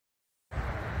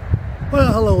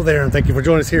Well, hello there, and thank you for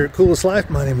joining us here at Coolest Life.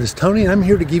 My name is Tony, and I'm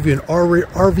here to give you an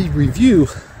RV review,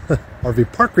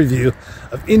 RV park review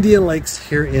of Indian Lakes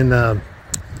here in, oh,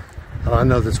 I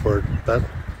know this word, but,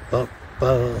 I'll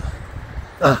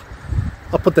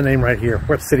put the name right here,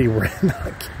 what city we're in.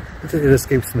 It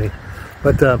escapes me.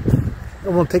 But I'm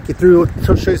going to take you through,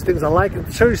 show you things I like,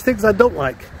 and show you things I don't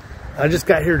like. I just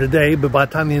got here today, but by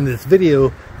the time the end of this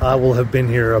video, I will have been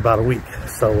here about a week.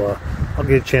 So I'll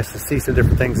get a chance to see some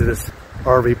different things at this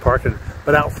RV park.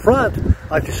 But out front, I'd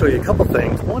like to show you a couple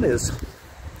things. One is,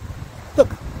 look,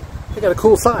 they got a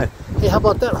cool sign. Hey, how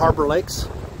about that, Harbor Lakes?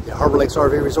 Yeah, Harbor Lakes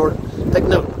RV Resort. Take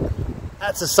note,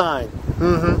 that's a sign.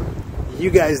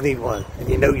 You guys need one, and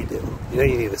you know you do. You know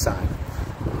you need a sign.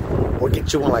 Or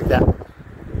get you one like that.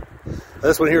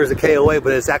 This one here is a KOA,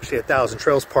 but it's actually a Thousand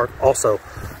Trails Park also.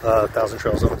 Thousand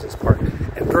Trails owns this park.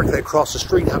 And directly across the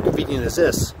street, how convenient is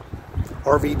this?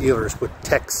 RV dealers with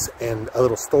techs and a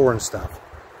little store and stuff.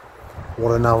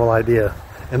 What a novel idea.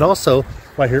 And also,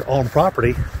 right here on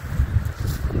property,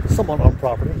 somewhat on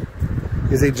property,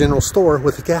 is a general store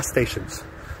with gas stations.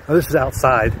 Now this is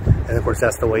outside, and of course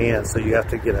that's the way in, so you have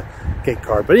to get a gate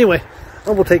card. But anyway,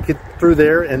 I will take you through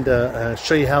there and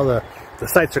show you how the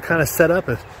sites are kind of set up,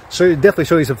 and definitely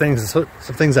show you some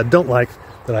things I don't like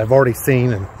that I've already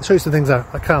seen, and show you some things I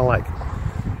kind of like.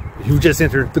 You just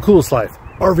entered the Coolest Life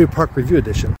RV Park Review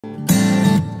Edition.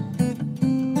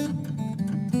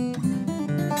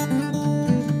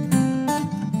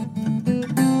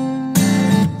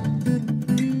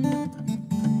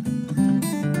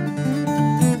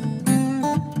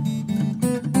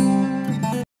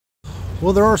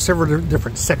 Well, there are several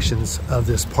different sections of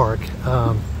this park.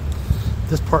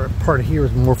 This part here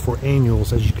is more for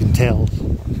annuals, as you can tell.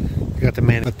 You got the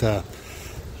man, but there's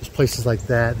places like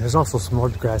that. There's also some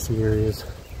large grassy areas.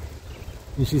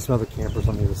 You see some other campers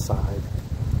on the other side.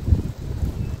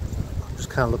 I'm just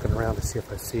kind of looking around to see if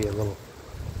I see a little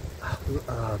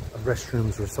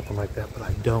restrooms or something like that, but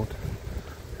I don't.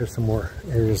 There's some more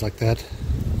areas like that.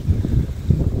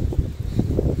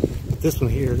 But this one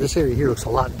here, this area here looks a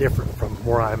lot different from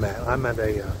where I'm at. I'm at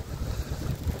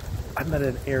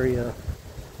an area.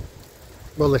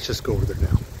 Well, let's just go over there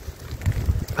now.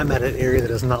 I'm at an area that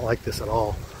is not like this at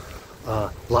all.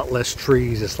 A lot less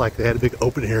trees. It's like they had a big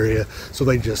open area, so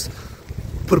they just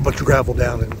put a bunch of gravel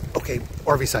down and, okay,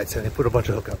 RV sites, and they put a bunch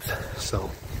of hookups. So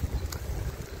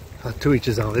to each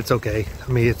his own. It's okay.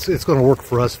 I mean, it's going to work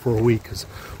for us for a week because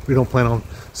we don't plan on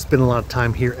spending a lot of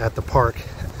time here at the park.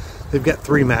 They've got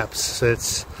 3 maps, so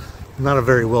it's not a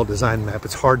very well designed map.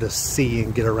 It's hard to see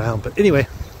and get around, but anyway,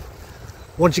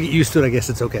 once you get used to it, I guess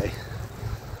it's okay.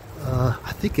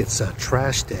 I think it's a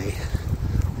trash day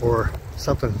or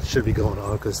something should be going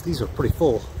on because these are pretty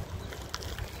full.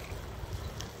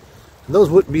 And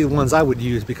those wouldn't be the ones I would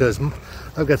use because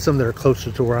I've got some that are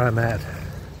closer to where I'm at.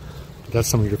 But that's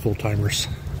some of your full timers.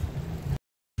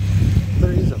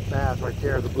 There is a bath right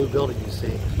there, the blue building you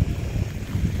see.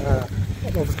 I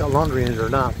don't know if it's got laundry in it or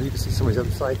not, but you can see some of these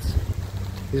other sites.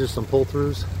 These are some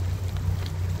pull-throughs.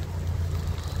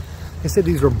 They said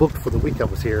these were booked for the week I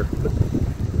was here, but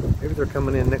maybe they're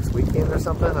coming in next weekend or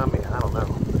something. I mean, I don't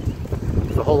know.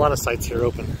 There's a whole lot of sites here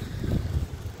open,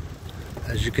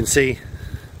 as you can see.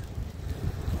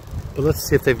 But let's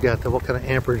see if they've got what kind of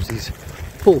amperage these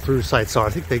pull-through sites are. I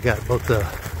think they got both the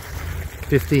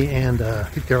 50 and I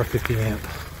think they are 50 amp.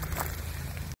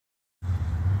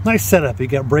 Nice setup. You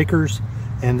got breakers,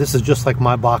 and this is just like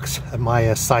my box at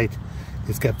my site.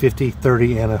 It's got 50,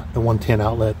 30, and the 110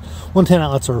 outlet. 110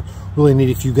 outlets are really neat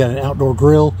if you've got an outdoor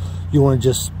grill. You want to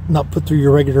just not put through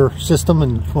your regular system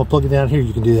and you want to plug it down here,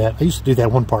 you can do that. I used to do that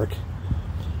at one park.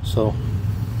 So,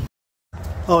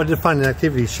 oh, I did find an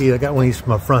activity sheet. I got one of these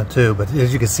from up front too, but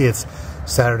as you can see, it's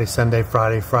Saturday, Sunday,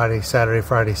 Friday, Saturday,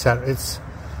 Friday, Saturday. It's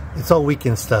all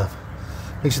weekend stuff.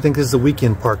 Makes you think this is a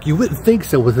weekend park. You wouldn't think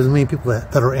so with as many people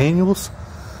that are annuals.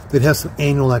 They'd have some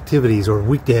annual activities or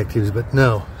weekday activities, but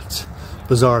no, it's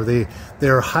bizarre. They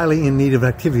are highly in need of an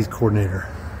activities coordinator.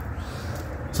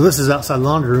 So this is outside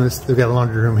laundry room. They've got a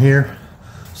laundry room here.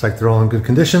 Looks like they're all in good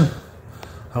condition.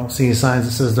 I don't see any signs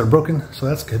that says they're broken, so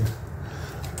that's good.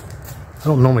 I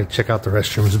don't normally check out the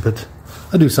restrooms, but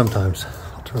I do sometimes.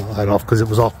 I'll turn the light off because it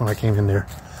was off when I came in there.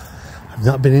 I've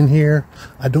not been in here.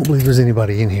 I don't believe there's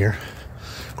anybody in here.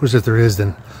 Of course, if there is,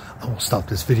 then I will stop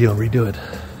this video and redo it.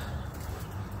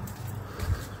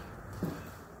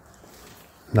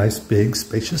 Nice, big,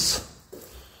 spacious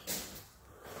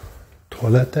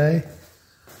toilet.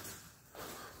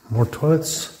 More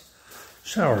toilets,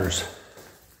 showers.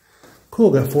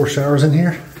 Cool, got 4 showers in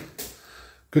here.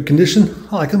 Good condition,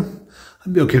 I like them.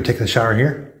 I'd be okay with taking a shower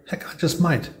here. Heck, I just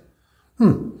might.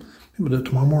 Maybe we'll do it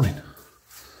tomorrow morning.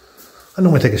 I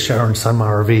normally take a shower inside my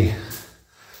RV.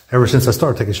 Ever since I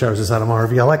started taking showers inside of my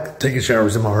RV, I like taking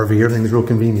showers in my RV. Everything's real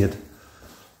convenient.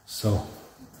 So,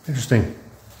 interesting.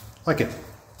 Like it.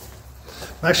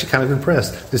 I'm actually kind of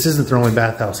impressed. This isn't their only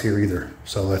bathhouse here either,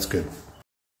 so that's good.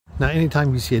 Now,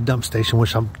 anytime you see a dump station,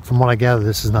 which from what I gather,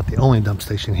 this is not the only dump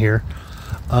station here,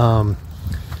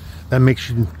 that makes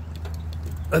you,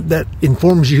 that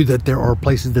informs you that there are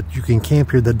places that you can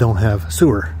camp here that don't have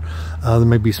sewer. There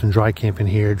may be some dry camping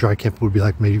here. Dry camp would be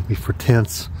like maybe for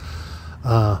tents.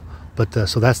 So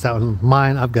that's that one.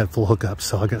 Mine, I've got full hookups,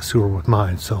 so I got sewer with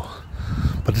mine. So,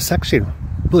 but it's actually in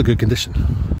really good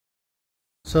condition.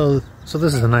 So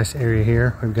this is a nice area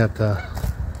here. We've got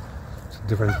some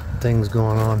different things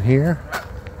going on here.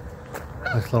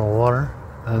 Nice little water,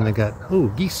 and they got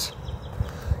geese.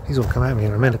 These will come at me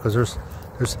in a minute because there's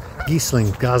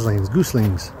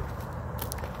gooselings.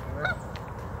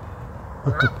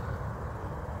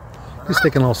 These they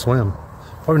can all swim.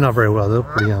 Probably not very well. They're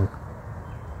pretty young.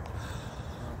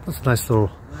 That's a nice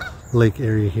little lake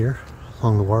area here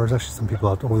along the water. There's actually some people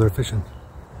out over there fishing.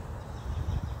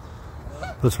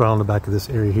 That's right on the back of this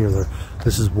area here.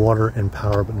 This is water and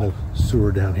power, but no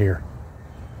sewer down here.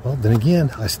 Well, then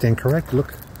again, I stand correct.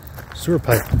 Look, sewer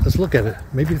pipe. Let's look at it.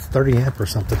 Maybe it's 30 amp or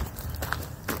something.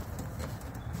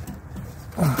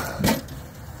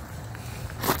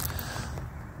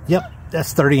 Yep,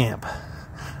 that's 30 amp.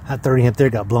 That 30 amp there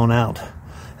got blown out,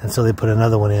 and so they put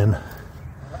another one in.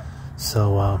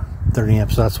 So 30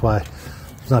 amp. So that's why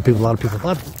there's not people.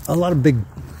 A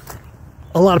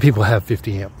lot of people have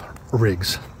 50 amp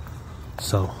rigs.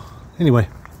 So anyway,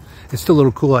 it's still a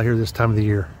little cool out here this time of the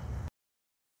year.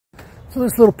 So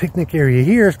this little picnic area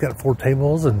here, it's got 4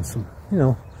 tables and some,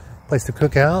 place to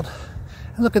cook out.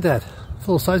 And look at that,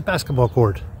 full-size basketball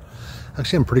court.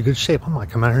 Actually, I'm in pretty good shape. I might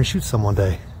come out here and shoot some one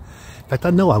day. In fact, I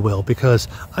know I will, because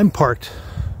I'm parked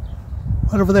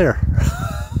right over there.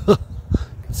 You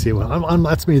can see it.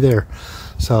 That's me there.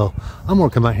 So I'm gonna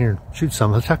come out here and shoot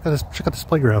some. Let's check out this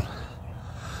playground.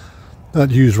 Not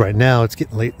used right now. It's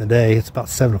getting late in the day. It's about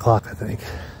 7 o'clock, I think.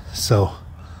 So,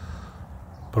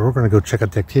 but we're gonna go check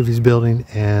out the activities building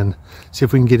and see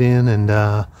if we can get in and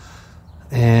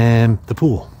the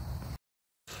pool.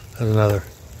 There's another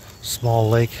small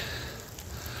lake.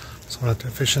 Someone out there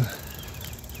fishing.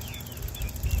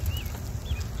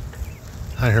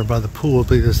 Out here by the pool. I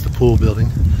believe this is the pool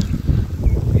building.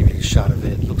 I'll give you a shot of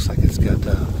it. It looks like it's got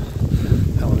that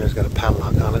one there's got a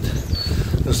padlock on it.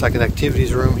 Looks like an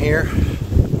activities room here.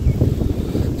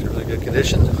 It's in really good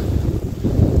condition. You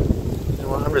know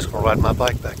what, I'm just gonna ride my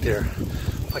bike back there.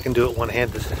 If I can do it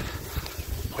one-handed.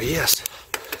 Oh yes,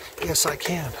 yes I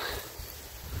can.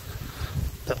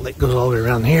 That lake goes all the way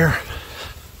around here.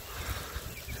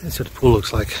 That's what the pool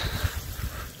looks like.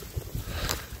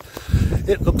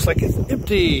 It looks like it's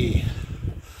empty.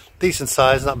 Decent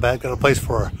size, not bad. Got a place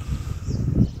for a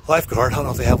lifeguard. I don't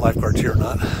know if they have lifeguards here or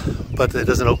not, but it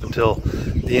doesn't open until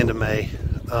the end of May.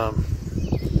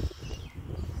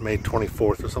 May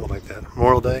 24th or something like that.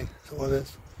 Memorial Day, is that what it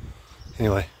is?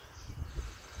 Anyway.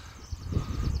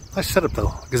 Nice setup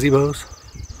though. Gazebos.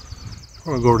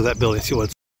 We're gonna go over to that building and see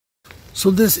what's.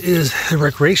 So this is a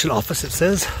recreation office, it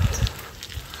says.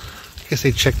 I guess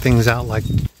they check things out like,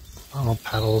 I don't know,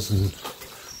 paddles, and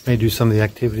may do some of the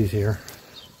activities here.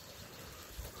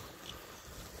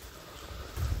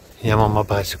 Yeah, I'm on my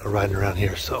bicycle riding around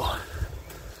here, so.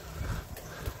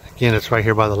 Again, it's right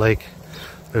here by the lake.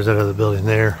 There's that other building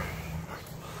there,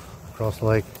 across the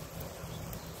lake.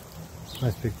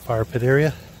 Nice big fire pit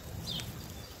area.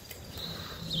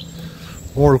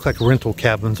 More look like rental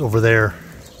cabins over there,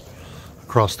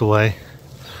 across the way.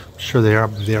 I'm sure they are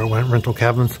rental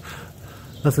cabins.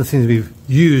 Nothing seems to be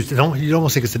used. You'd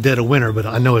almost think it's the dead of winter, but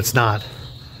I know it's not.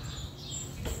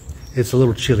 It's a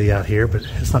little chilly out here, but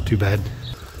it's not too bad.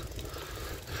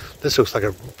 This looks like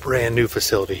a brand new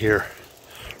facility here.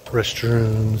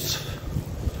 Restrooms.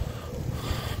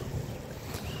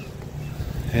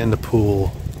 And the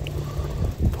pool.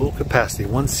 Pool capacity,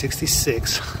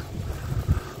 166.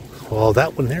 Well,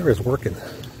 that one there is working.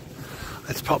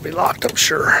 It's probably locked, I'm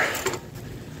sure.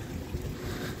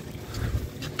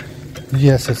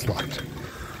 Yes, it's locked.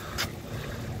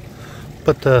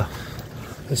 But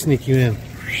let's sneak you in.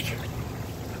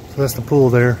 So that's the pool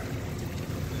there.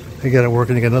 They got it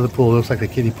working. They got another pool. It looks like the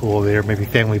kiddie pool over there, maybe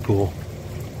family pool.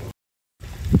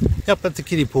 Yep, that's the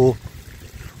kiddie pool.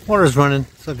 Water's running.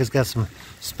 Looks like it's got some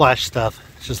splash stuff.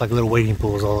 It's just like a little wading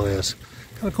pool is all it is.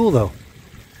 Kind of cool though.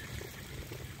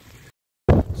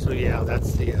 So yeah,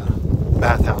 that's the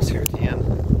bathhouse here at the end.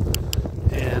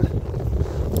 And I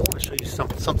want to show you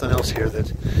something else here that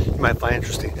you might find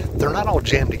interesting. They're not all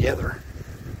jammed together.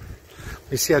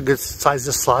 You see how good size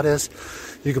this slot is?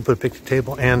 You can put a picnic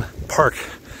table and park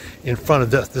in front of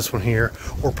this one here,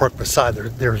 or park beside.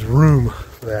 There's room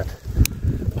for that.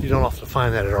 You don't often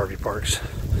find that at RV parks.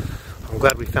 I'm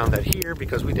glad we found that here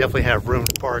because we definitely have room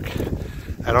to park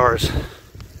at ours.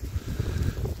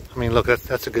 I mean, look,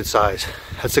 that's a good size.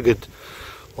 That's a good,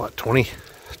 what, 20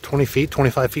 feet,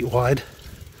 25 feet wide.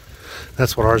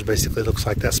 That's what ours basically looks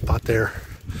like, that spot there.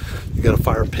 You got a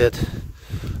fire pit,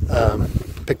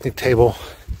 picnic table,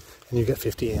 and you got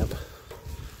 50 amp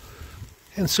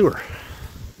and sewer.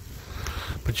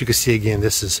 But you can see again,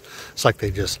 it's like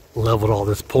they just leveled all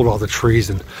this, pulled all the trees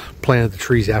and planted the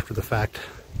trees after the fact.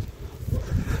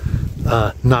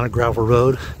 Not a gravel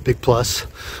road, big plus,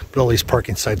 but all these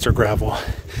parking sites are gravel.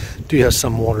 Do have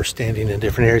some water standing in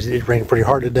different areas. It rained pretty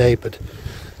hard today, but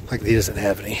like he doesn't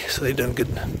have any, so they've done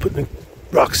good putting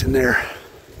rocks in there.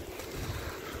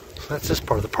 So that's this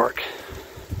part of the park.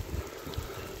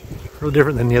 Real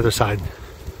different than the other side.